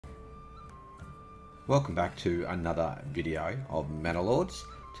Welcome back to another video of Manor Lords.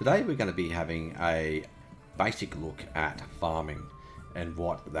 Today we're going to be having a basic look at farming and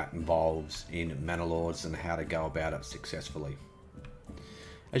what that involves in Manor Lords and how to go about it successfully.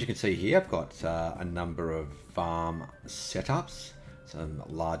 As you can see here, I've got a number of farm setups, some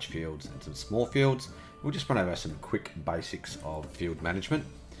large fields and some small fields. We'll just run over some quick basics of field management.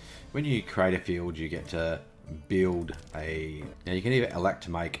 When you create a field, you get to build a... Now you can either elect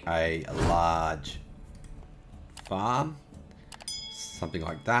to make a large farm, something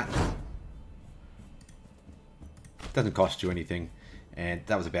like that. Doesn't cost you anything, and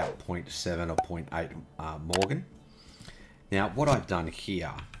that was about 0.7 or 0.8 Morgan. Now what I've done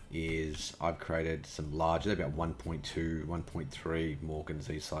here is I've created some larger, about 1.2, 1.3 Morgans,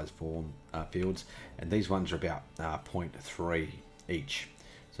 these size form fields, and these ones are about 0.3 each.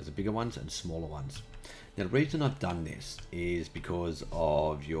 So the bigger ones and smaller ones. Now the reason I've done this is because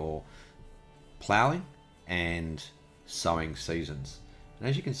of your ploughing and sowing seasons. And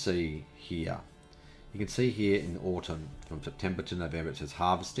as you can see here, in autumn, from September to November, it says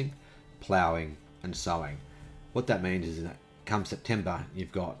harvesting, ploughing and sowing. What that means is that come September,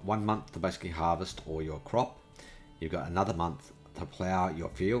 you've got 1 month to basically harvest all your crop, you've got another month to plough your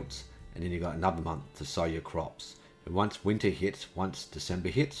fields, and then you've got another month to sow your crops. And once winter hits, once December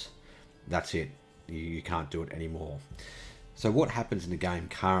hits, that's it. You can't do it anymore. So what happens in the game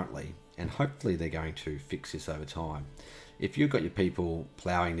currently, and hopefully they're going to fix this over time, if you've got your people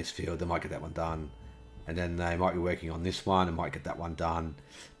ploughing this field, they might get that one done, and then they might be working on this one and might get that one done,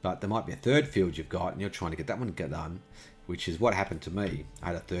 but there might be a third field you've got and you're trying to get that one done, which is what happened to me. I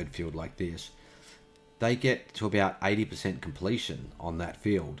had a third field like this. They get to about 80% completion on that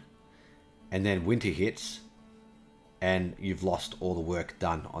field, and then winter hits and you've lost all the work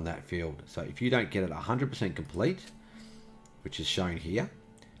done on that field. So if you don't get it 100% complete, which is shown here,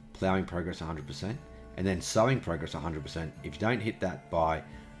 ploughing progress 100%, and then sowing progress 100%, if you don't hit that by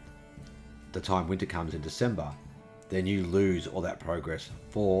the time winter comes in December, then you lose all that progress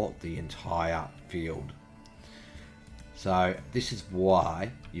for the entire field. So this is why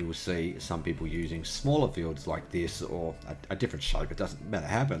you will see some people using smaller fields like this, or a different shape. It doesn't matter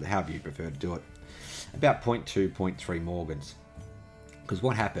however you prefer to do it. About 0.2, 0.3 Morgans. Because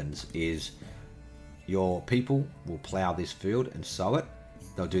what happens is your people will plough this field and sow it.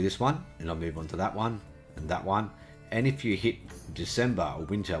 They'll do this one and they'll move on to that one and that one. And if you hit December or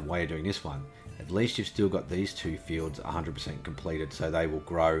winter while you're doing this one, at least you've still got these two fields 100% completed, so they will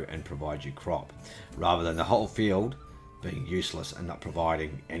grow and provide you crop, rather than the whole field being useless and not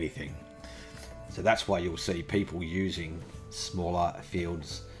providing anything. So that's why you'll see people using smaller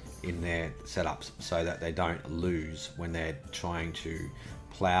fields in their setups, so that they don't lose when they're trying to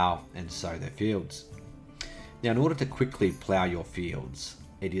plough and sow their fields. Now, in order to quickly plough your fields,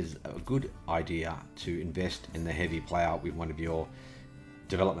 it is a good idea to invest in the heavy plough with one of your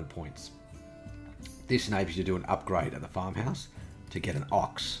development points. This enables you to do an upgrade at the farmhouse to get an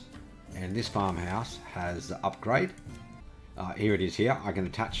ox, and this farmhouse has the upgrade. Here it is here. I can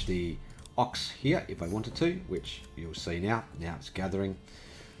attach the ox here if I wanted to, which you'll see now. Now it's gathering.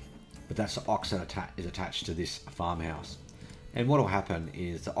 But that's the ox that is attached to this farmhouse. And what will happen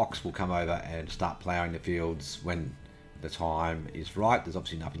is the ox will come over and start ploughing the fields when the time is right. There's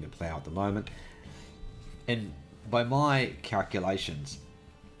obviously nothing to plough at the moment. And by my calculations,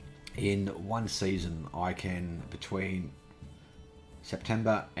 in one season, I can, between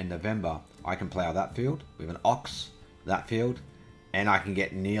September and November, I can plough that field with an ox, that field, and I can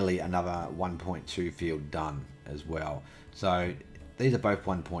get nearly another 1.2 field done as well. So these are both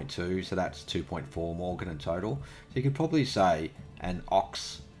 1.2, so that's 2.4 Morgan in total. So you could probably say an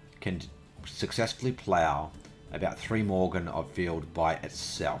ox can successfully plough about 3 Morgan of field by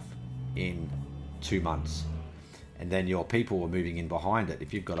itself in 2 months. And then your people are moving in behind it.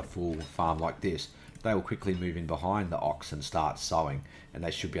 If you've got a full farm like this, they will quickly move in behind the ox and start sowing, and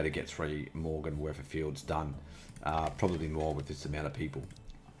they should be able to get 3 Morgan worth of fields done, probably more with this amount of people.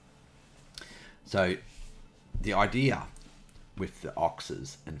 So the idea with the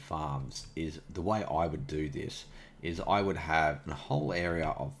oxes and farms is, the way I would do this is I would have a whole area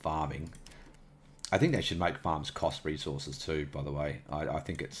of farming. I think they should make farms cost resources too, by the way. I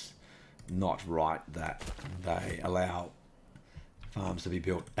think it's not right that they allow farms to be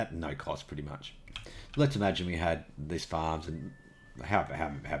built at no cost, pretty much. Let's imagine we had these farms, and however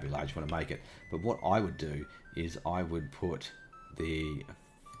large you want to make it, but what I would do is I would put the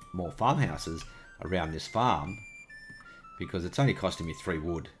more farmhouses around this farm, because it's only costing me 3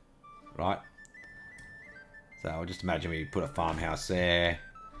 wood, right? So I'll just imagine we put a farmhouse there,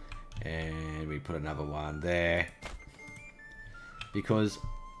 and we put another one there, because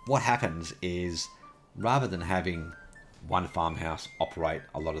what happens is rather than having one farmhouse operate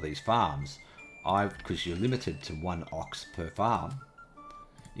a lot of these farms, because you're limited to 1 ox per farm,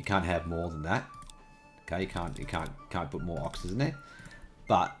 you can't have more than that. Okay, you can't put more oxes in there.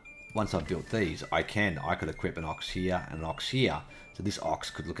 But once I've built these, I could equip an ox here and an ox here. So this ox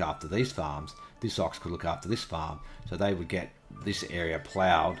could look after these farms. This ox could look after this farm. So they would get this area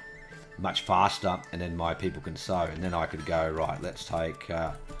ploughed much faster, and then my people can sow. And then I could go, right, let's take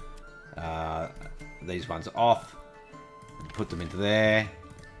these ones off and put them into there,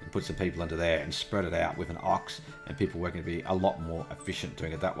 and put some people into there, and spread it out with an ox, and people are going to be a lot more efficient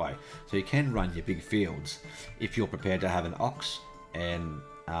doing it that way. So you can run your big fields if you're prepared to have an ox and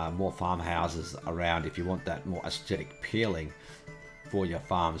more farmhouses around, if you want that more aesthetic appealing for your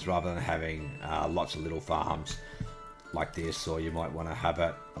farms, rather than having lots of little farms like this. Or you might want to have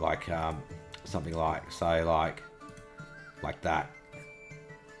it like something like, say, like that.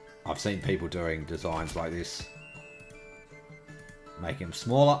 I've seen people doing designs like this, making them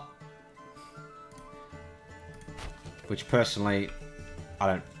smaller, which personally I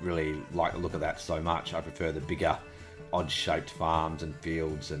don't really like the look of that so much. I prefer the bigger odd shaped farms and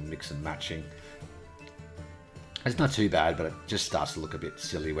fields and mix and matching. It's not too bad, but it just starts to look a bit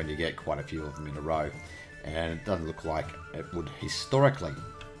silly when you get quite a few of them in a row, and it doesn't look like it would historically.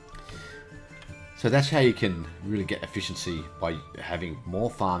 So that's how you can really get efficiency, by having more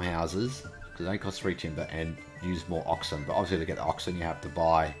farmhouses, because they only cost 3 timber, and use more oxen. But obviously to get the oxen you have to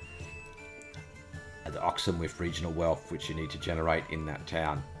buy the oxen with regional wealth, which you need to generate in that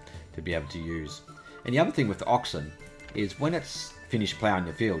town to be able to use. And the other thing with the oxen is, when it's finished ploughing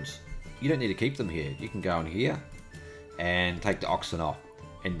your fields, you don't need to keep them here. You can go in here and take the oxen off,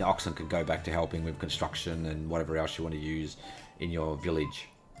 and the oxen can go back to helping with construction and whatever else you want to use in your village.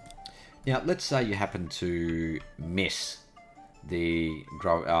 Now, let's say you happen to miss the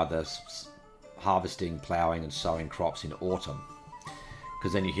harvesting, ploughing and sowing crops in autumn,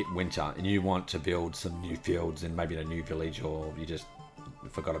 because then you hit winter and you want to build some new fields in maybe in a new village, or you just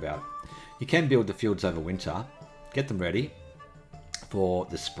forgot about it. You can build the fields over winter, get them ready for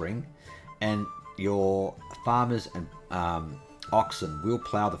the spring, and your farmers and oxen will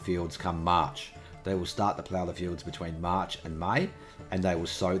plough the fields come March. They will start to plough the fields between March and May, and they will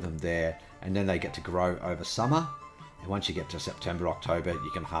sow them there, and then they get to grow over summer. And once you get to September, October,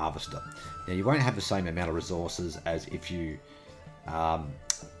 you can harvest it. Now, you won't have the same amount of resources as if you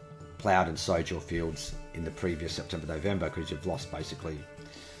ploughed and sowed your fields in the previous September, November, because you've lost basically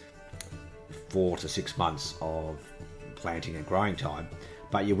 4 to 6 months of planting and growing time.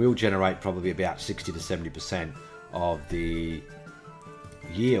 But you will generate probably about 60 to 70% of the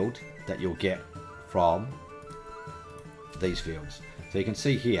yield that you'll get from these fields. So you can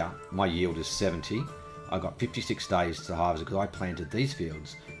see here, my yield is 70. I've got 56 days to harvest, because I planted these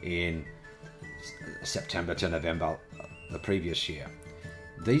fields in September to November the previous year.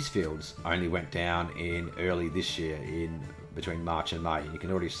 These fields only went down in early this year, in between March and May. You can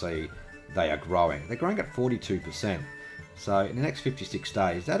already see they are growing. They're growing at 42%. So in the next 56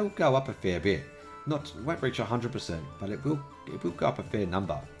 days, that'll go up a fair bit. It won't reach 100%, but it will go up a fair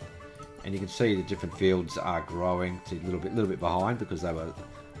number. And you can see the different fields are growing. It's a little bit behind, because they were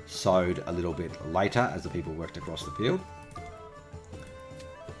sowed a little bit later as the people worked across the field.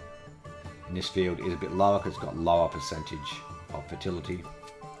 And this field is a bit lower because it's got lower percentage of fertility.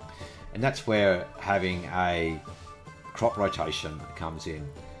 And that's where having a crop rotation comes in.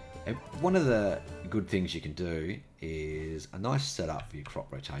 And one of the good things you can do is, a nice setup for your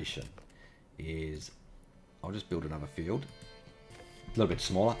crop rotation is, I'll just build another field, a little bit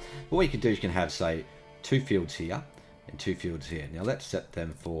smaller. But what you can do is, you can have, say, 2 fields here and 2 fields here. Now let's set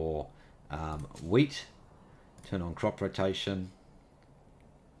them for wheat. Turn on crop rotation,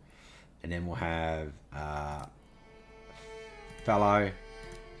 and then we'll have fallow,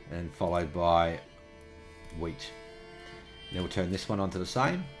 and followed by wheat. Then we'll turn this one onto the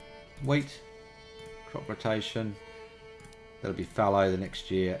same wheat, crop rotation. That'll be fallow the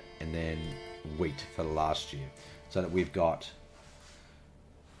next year, and then wheat for the last year, so that we've got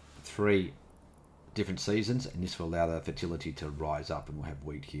 3 different seasons, and this will allow the fertility to rise up, and we'll have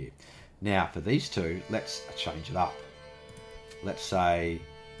wheat here. Now for these two, let's change it up. Let's say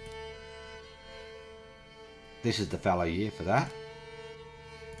this is the fallow year for that.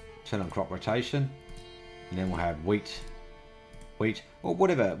 Turn on crop rotation, and then we'll have wheat, or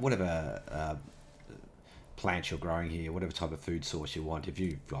whatever plant you're growing here, whatever type of food source you want. If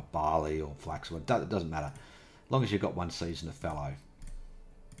you've got barley or flax, it doesn't matter, as long as you've got 1 season of fallow.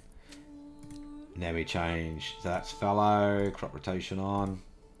 Now we change, so that's fallow, crop rotation on,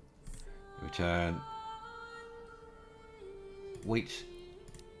 we turn wheat,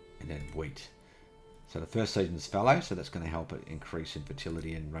 and then wheat. So the first season is fallow, so that's going to help it increase in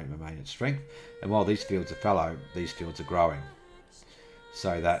fertility and maintenance strength. And while these fields are fallow, these fields are growing.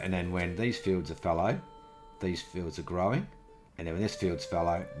 So that, and then when these fields are fallow, these fields are growing. And then when this field's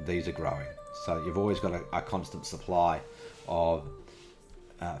fallow, these are growing. So you've always got a constant supply of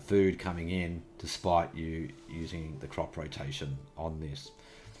food coming in despite you using the crop rotation on this.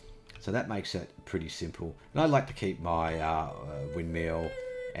 So that makes it pretty simple. And I like to keep my windmill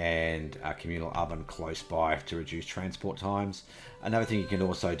and a communal oven close by to reduce transport times. Another thing you can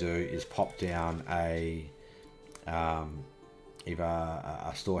also do is pop down a either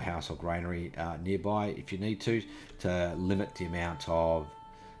a storehouse or granary nearby if you need to limit the amount of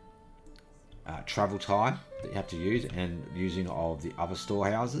travel time that you have to use and using of the other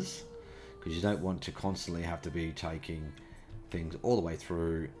storehouses, because you don't want to constantly have to be taking things all the way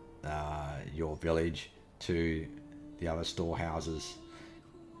through your village to the other storehouses.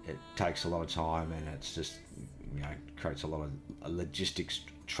 It takes a lot of time and it's just, you know, creates a lot of logistics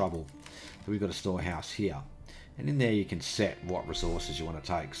trouble. So we've got a storehouse here, and in there you can set what resources you want to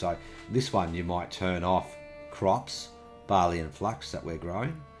take. So this one you might turn off crops, barley and flax that we're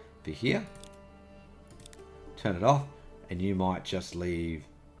growing for here, turn it off, and you might just leave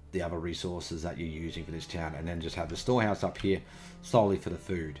the other resources that you're using for this town, and then just have the storehouse up here solely for the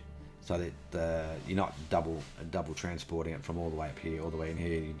food, so that you're not double transporting it from all the way up here, all the way in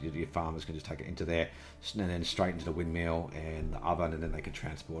here. Your farmers can just take it into there, and then straight into the windmill and the oven, and then they can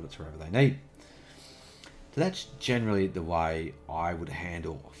transport it to wherever they need. So that's generally the way I would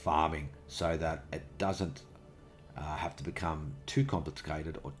handle farming, so that it doesn't have to become too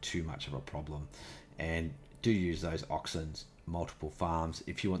complicated or too much of a problem. And do use those oxens, multiple farms,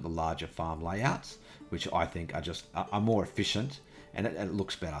 if you want the larger farm layouts, which I think are more efficient, and it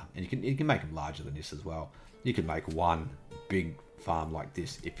looks better. And you can make them larger than this as well. You can make one big farm like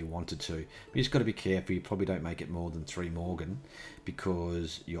this if you wanted to. But you just got to be careful. You probably don't make it more than 3 Morgan,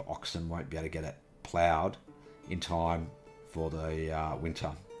 because your oxen won't be able to get it ploughed in time for the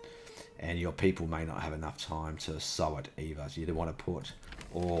winter, and your people may not have enough time to sow it either. So you don't want to put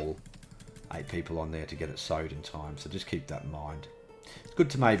all 8 people on there to get it sowed in time. So just keep that in mind. It's good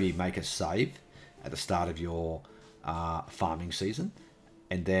to maybe make a save at the start of your farming season,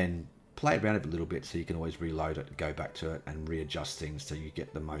 and then play around it a little bit so you can always reload it, go back to it and readjust things so you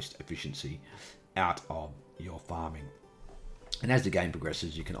get the most efficiency out of your farming. And as the game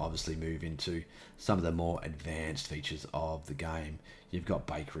progresses, you can obviously move into some of the more advanced features of the game. You've got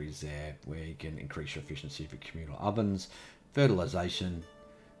bakeries there where you can increase your efficiency for communal ovens, fertilization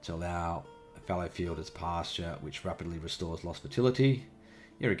to allow a fallow field as pasture, which rapidly restores lost fertility.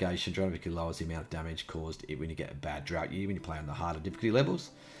 Irrigation dramatically lowers the amount of damage caused when you get a bad drought year when you play on the harder difficulty levels.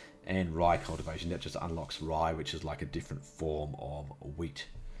 And rye cultivation, that just unlocks rye, which is like a different form of wheat,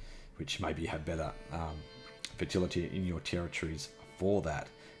 which maybe have better fertility in your territories for that.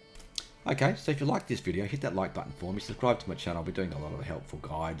 Okay, so if you like this video, hit that like button for me, subscribe to my channel. I'll be doing a lot of helpful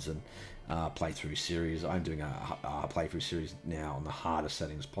guides and playthrough series. I'm doing a playthrough series now on the hardest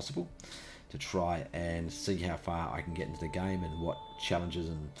settings possible to try and see how far I can get into the game and what challenges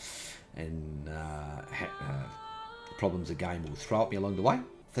and problems the game will throw at me along the way.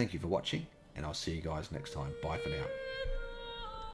 Thank you for watching, and I'll see you guys next time. Bye for now.